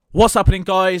What's happening,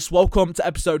 guys? Welcome to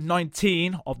episode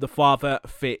 19 of the Father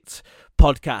Fit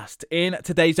podcast. In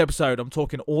today's episode, I'm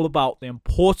talking all about the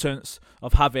importance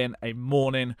of having a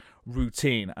morning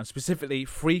routine, and specifically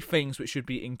 3 things which should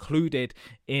be included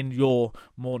in your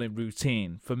morning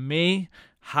routine. For me,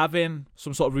 having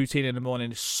some sort of routine in the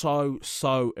morning is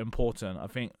so important. I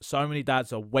think so many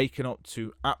dads are waking up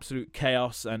to absolute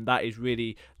chaos, and that is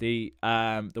really the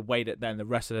way that then the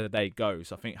rest of the day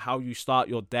goes. I think how you start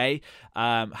your day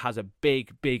has a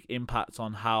big impact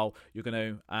on how you're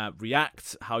going to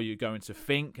react, how you're going to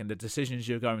think, and the decisions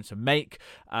you're going to make.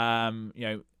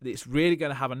 It's really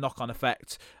going to have a knock-on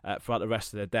effect throughout the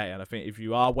rest of the day. And I think if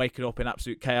you are waking up in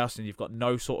absolute chaos and you've got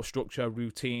no sort of structure,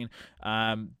 routine,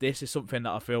 this is something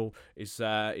that I feel is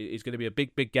going to be a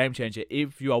big game changer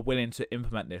if you are willing to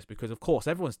implement this. Because of course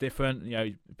everyone's different.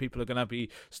 People are going to be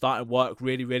starting work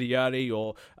really early,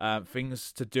 or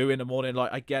things to do in the morning.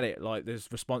 Like, I get it. Like, there's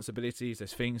responsibilities,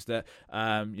 there's things that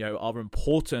are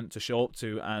important to show up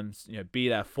to and be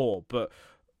there for. But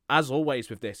as always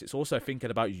with this, it's also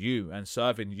thinking about you and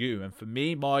serving you. And for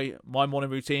me, my morning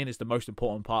routine is the most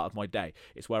important part of my day.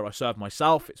 It's where I serve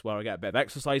myself. It's where I get a bit of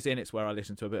exercise in. It's where I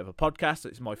listen to a bit of a podcast.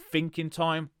 It's my thinking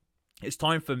time. It's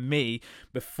time for me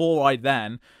before I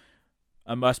then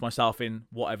immerse myself in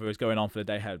whatever is going on for the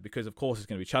day ahead, because of course there's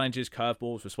going to be challenges,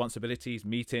 curveballs, responsibilities,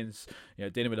 meetings,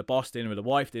 dealing with a boss, dealing with a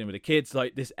wife, dealing with the kids.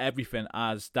 Like this, everything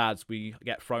as dads we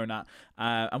get thrown at,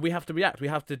 and we have to react, we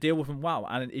have to deal with them well.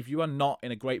 And if you are not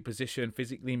in a great position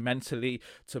physically, mentally,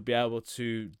 to be able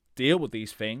to deal with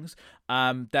these things,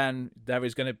 then there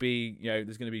is going to be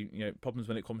problems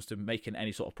when it comes to making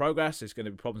any sort of progress. There's going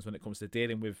to be problems when it comes to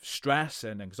dealing with stress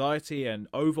and anxiety and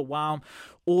overwhelm,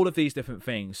 all of these different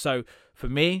things. So for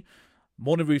me,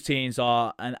 morning routines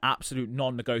are an absolute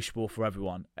non-negotiable for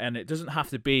everyone. And it doesn't have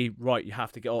to be, right, you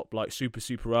have to get up like super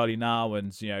early now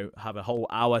and have a whole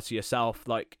hour to yourself.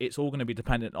 Like, it's all going to be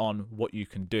dependent on what you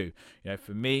can do.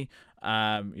 For me,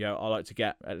 I like to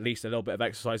get at least a little bit of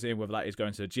exercise in, whether that is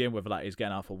going to the gym, whether that is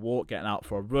getting out for a walk, getting out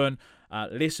for a run,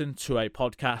 listen to a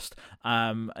podcast,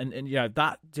 and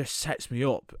that just sets me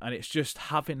up. And it's just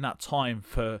having that time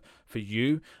for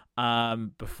you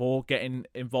before getting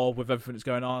involved with everything that's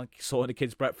going on, sorting the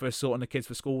kids' breakfast, sorting the kids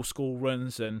for school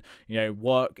runs, and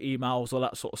work, emails, all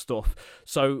that sort of stuff.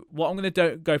 So what I'm going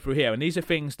to go through here, and these are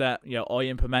things that I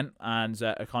implement and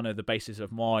are kind of the basis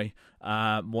of my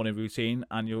morning routine,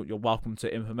 and you're welcome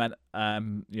to implement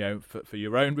for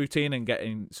your own routine and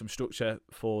getting some structure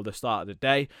for the start of the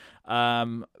day.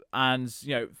 It's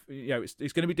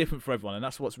going to be different for everyone, and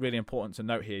that's what's really important to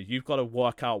note here. You've got to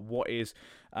work out what is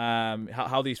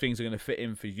how these things are going to fit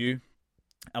in for you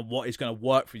and what is going to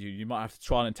work for you. You might have to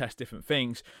try and test different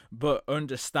things, but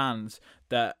understand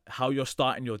that how you're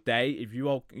starting your day, if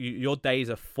your days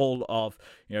are full of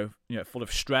full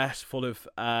of stress, full of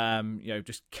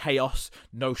just chaos,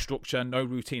 no structure, no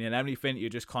routine and everything, you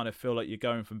just kind of feel like you're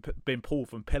going from being pulled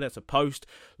from pillar to post.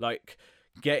 Like,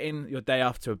 getting your day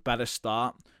off to a better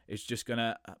start is just going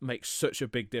to make such a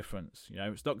big difference.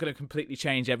 It's not going to completely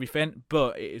change everything,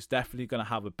 but it is definitely going to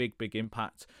have a big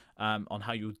impact on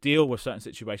how you deal with certain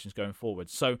situations going forward.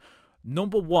 So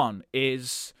number 1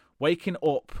 is waking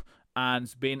up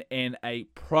and being in a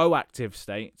proactive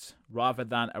state rather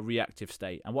than a reactive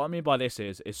state. And what I mean by this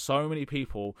is so many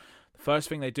people, the first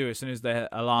thing they do as soon as their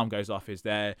alarm goes off is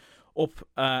they're up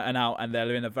and out, and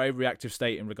they're in a very reactive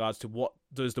state in regards to what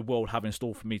does the world have in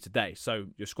store for me today. So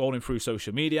you're scrolling through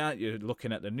social media, you're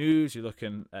looking at the news, you're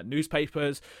looking at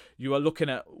newspapers, you are looking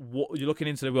at you're looking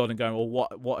into the world and going, well,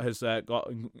 what has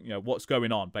got, what's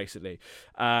going on, basically.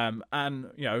 And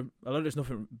although there's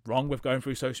nothing wrong with going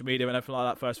through social media and everything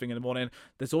like that first thing in the morning,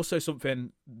 there's also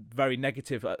something very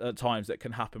negative at times that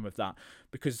can happen with that,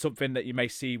 because something that you may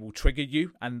see will trigger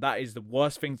you, and that is the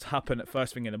worst thing to happen at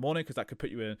first thing in the morning, because that could put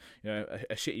you in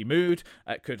a shitty mood.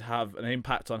 It could have an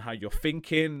impact on how you're thinking.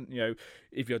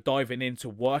 If you're diving into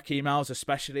work emails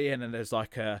especially, and then there's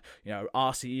like a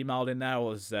RC email in there,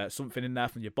 or there's something in there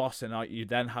from your boss, and you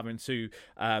then having to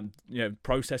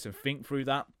process and think through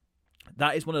that.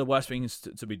 That is one of the worst things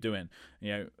to be doing.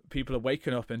 People are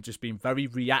waking up and just being very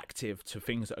reactive to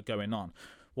things that are going on.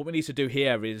 What we need to do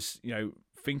here is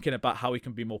thinking about how we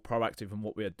can be more proactive in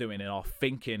what we are doing, in our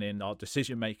thinking, in our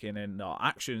decision making, in our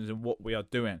actions, and what we are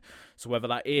doing. So whether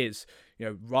that is,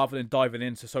 rather than diving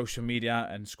into social media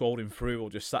and scrolling through, or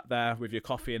just sat there with your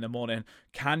coffee in the morning,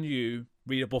 can you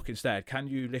read a book instead? Can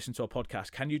you listen to a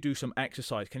podcast? Can you do some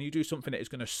exercise? Can you do something that is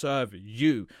going to serve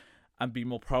you and be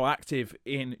more proactive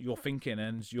in your thinking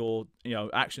and your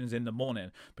actions in the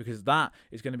morning? Because that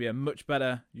is going to be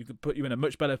you could put you in a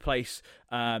much better place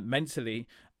mentally,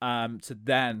 to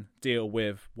then deal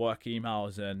with work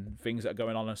emails and things that are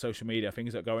going on social media,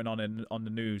 things that are going on the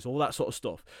news, all that sort of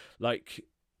stuff. Like,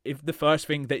 if the first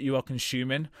thing that you are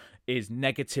consuming is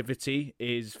negativity,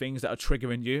 is things that are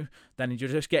triggering you, then you're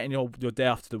just getting your day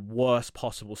off to the worst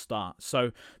possible start.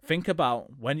 So think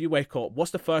about, when you wake up,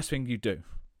 what's the first thing you do?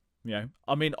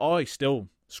 I mean, I still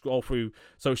scroll through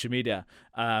social media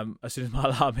as soon as my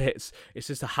alarm hits. It's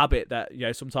just a habit that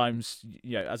sometimes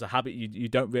as a habit you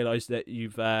don't realize that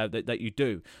that you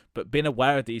do. But being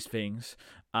aware of these things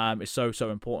is so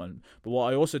important. But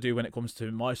what I also do when it comes to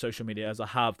my social media is I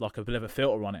have like a bit of a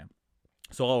filter on it.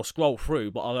 So I'll scroll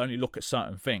through, but I'll only look at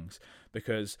certain things,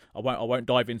 because I won't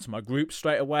dive into my group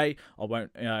straight away. I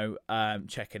won't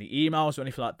check any emails or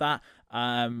anything like that.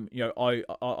 I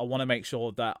want to make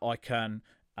sure that I can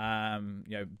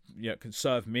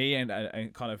conserve me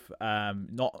and kind of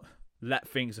not let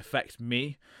things affect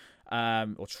me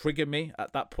or trigger me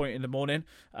at that point in the morning,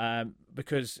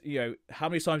 because how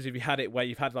many times have you had it where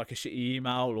you've had like a shitty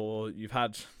email, or you've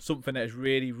had something that has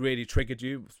really triggered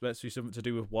you, especially something to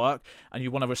do with work, and you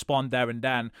want to respond there and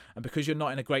then, and because you're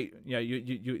not in a great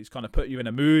it's kind of put you in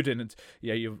a mood, and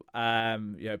you've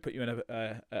put you in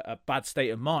a bad state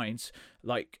of mind.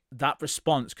 Like, that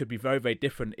response could be very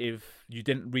different if you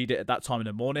didn't read it at that time in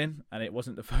the morning and it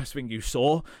wasn't the first thing you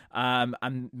saw,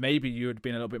 and maybe you had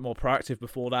been a little bit more proactive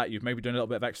before that. You've maybe done a little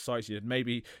bit of exercise, you'd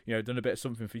maybe done a bit of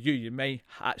something for you. You may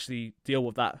actually deal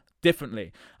with that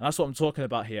differently, and that's what I'm talking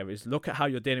about here. Is look at how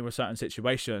you're dealing with certain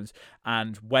situations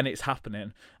and when it's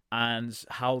happening, and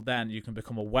how then you can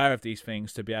become aware of these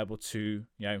things to be able to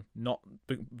not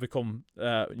become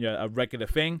a regular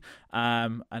thing,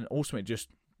 and ultimately just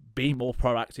be more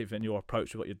proactive in your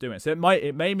approach to what you're doing. So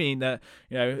it may mean that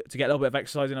to get a little bit of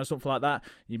exercise in or something like that,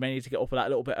 you may need to get up for that a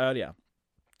little bit earlier.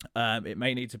 It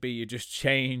may need to be you just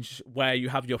change where you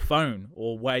have your phone,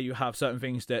 or where you have certain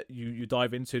things that you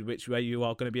dive into, where you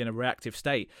are going to be in a reactive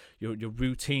state, your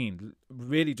routine,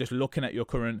 really just looking at your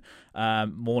current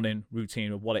morning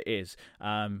routine of what it is,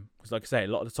 because like I say, a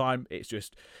lot of the time it's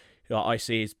just I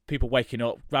see is people waking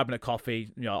up, grabbing a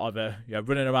coffee, either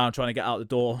running around trying to get out the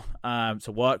door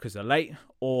to work because they're late,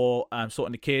 or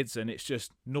sorting the kids, and it's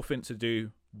just nothing to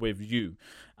do with you,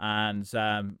 and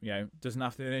doesn't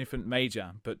have to be anything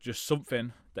major, but just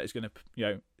something that is going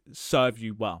to serve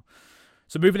you well.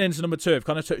 So moving into number 2, I've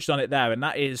kind of touched on it there, and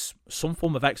that is some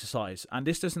form of exercise. And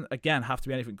this doesn't, again, have to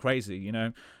be anything crazy.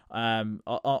 I'm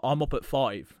up at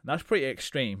 5. That's pretty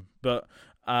extreme, but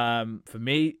for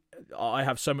me, I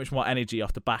have so much more energy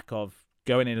off the back of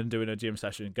going in and doing a gym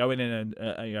session, going in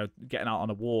and getting out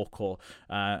on a walk or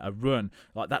a run.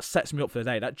 Like, that sets me up for the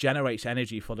day. That generates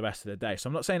energy for the rest of the day. So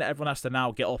I'm not saying that everyone has to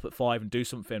now get up at 5 and do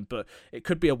something, but it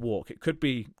could be a walk, it could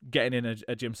be getting in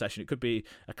a gym session, it could be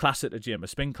a class at the gym, a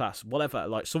spin class, whatever,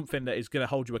 like something that is going to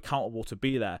hold you accountable to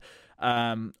be there.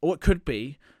 Or it could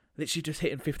be literally just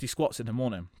hitting 50 squats in the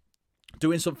morning.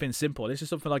 Doing something simple. This is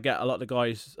something I get a lot of the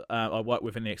guys I work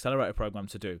with in the accelerator program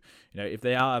to do. If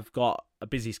they have got a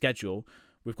busy schedule,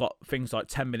 we've got things like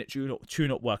 10-minute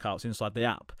tune-up workouts inside the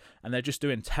app, and they're just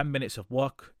doing 10 minutes of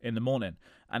work in the morning,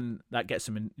 and that gets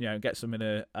them in,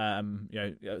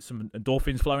 some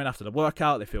endorphins flowing after the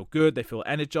workout. They feel good, they feel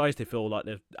energized, they feel like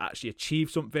they've actually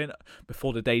achieved something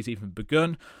before the day's even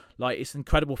begun. Like, it's an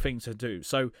incredible thing to do.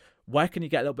 So where can you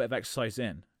get a little bit of exercise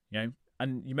in?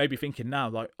 And you may be thinking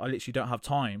now, like, I literally don't have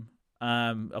time.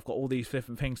 I've got all these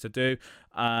different things to do.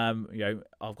 I've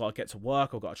got to get to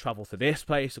work. I've got to travel to this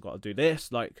place. I've got to do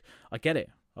this. Like, I get it.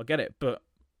 But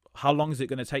how long is it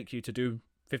going to take you to do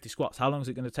 50 squats? How long is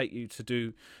it going to take you to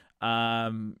do,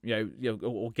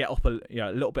 or get up a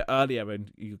little bit earlier,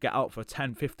 and you get out for a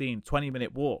 10, 15,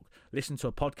 20-minute walk, listen to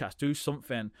a podcast, do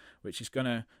something which is going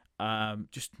to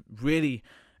just really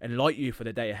enlighten you for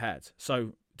the day ahead.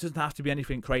 So it doesn't have to be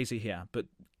anything crazy here, but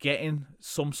getting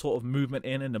some sort of movement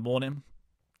in the morning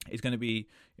is going to be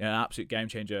an absolute game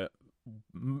changer.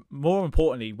 More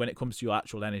importantly, when it comes to your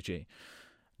actual energy.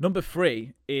 Number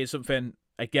 3 is something,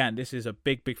 again, this is a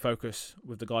big focus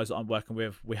with the guys that I'm working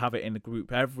with. We have it in the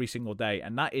group every single day,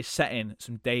 and that is setting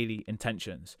some daily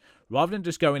intentions. Rather than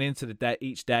just going into the day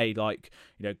each day like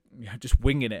just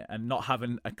winging it and not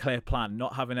having a clear plan,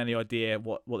 not having any idea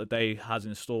what the day has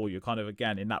in store. You're kind of,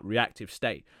 again, in that reactive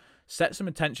state. Set some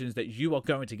intentions that you are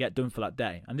going to get done for that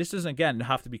day. And this doesn't, again,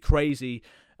 have to be crazy,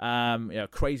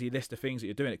 crazy list of things that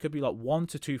you're doing. It could be like 1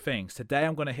 to 2 things. Today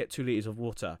I'm going to hit 2 liters of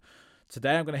water.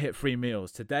 Today I'm going to hit 3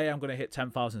 meals. Today I'm going to hit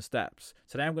 10,000 steps.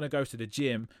 Today I'm going to go to the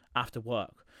gym after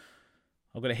work.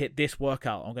 I'm going to hit this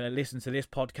workout. I'm going to listen to this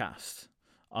podcast.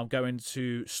 I'm going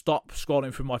to stop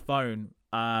scrolling through my phone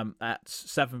at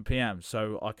 7 p.m.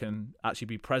 so I can actually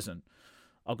be present.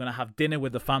 I'm going to have dinner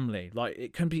with the family. Like,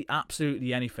 it can be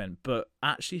absolutely anything, but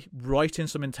actually writing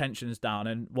some intentions down.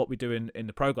 And what we do in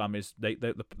the program is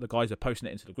the guys are posting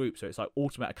it into the group. So it's like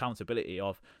ultimate accountability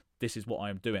of this is what I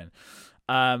am doing.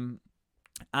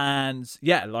 And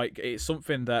yeah, like, it's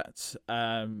something that,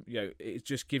 it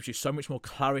just gives you so much more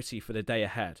clarity for the day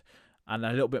ahead. And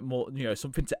a little bit more,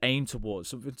 something to aim towards,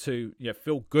 something to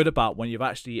feel good about when you've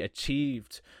actually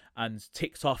achieved and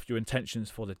ticked off your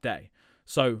intentions for the day.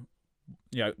 So,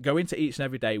 go into each and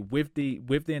every day with the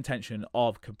intention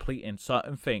of completing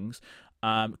certain things.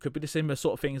 Could be the similar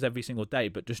sort of things every single day,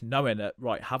 but just knowing that,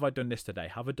 right, have I done this today?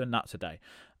 Have I done that today?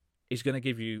 Is going to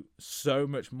give you so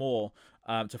much more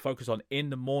to focus on in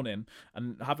the morning,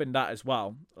 and having that as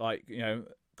well, like,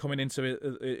 coming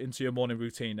into your morning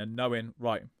routine and knowing,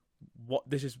 right, what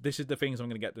this is the things I'm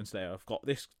going to get done today. I've got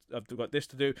this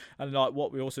to do. And like,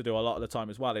 what we also do a lot of the time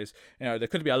as well is, there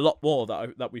could be a lot more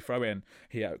that we throw in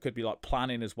here. It could be like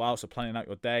planning as well, so planning out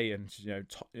your day and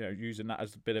using that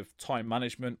as a bit of time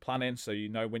management planning, so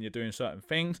when you're doing certain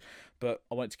things. But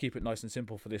I want to keep it nice and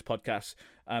simple for this podcast.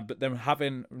 But then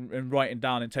having and writing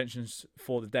down intentions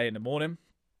for the day in the morning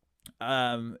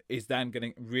is then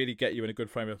going to really get you in a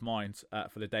good frame of mind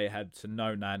for the day ahead, to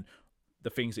know then the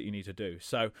things that you need to do.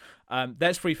 So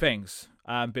there's 3 things.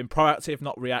 Being proactive,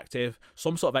 not reactive,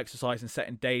 some sort of exercise, and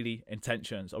setting daily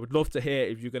intentions. I would love to hear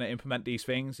if you're going to implement these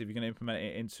things, if you're going to implement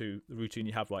it into the routine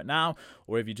you have right now,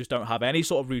 or if you just don't have any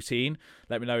sort of routine.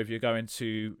 Let me know if you're going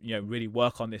to really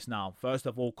work on this now. First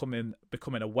of all,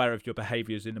 becoming aware of your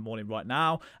behaviors in the morning right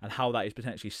now, and how that is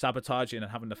potentially sabotaging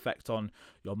and having an effect on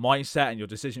your mindset and your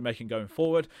decision making going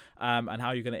forward, and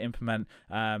how you're going to implement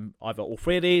either all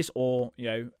 3 of these, or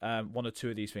 1 or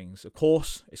 2 of these things. Of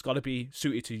course, it's got to be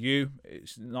suited to you.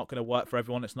 It's not going to work for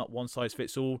everyone. It's not one size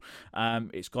fits all.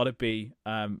 It's got to be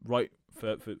right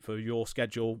for your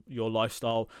schedule, your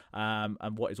lifestyle,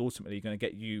 and what is ultimately going to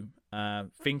get you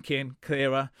thinking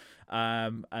clearer,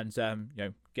 and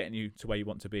getting you to where you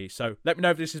want to be. So let me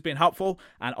know if this has been helpful,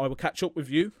 and I will catch up with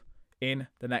you in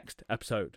the next episode.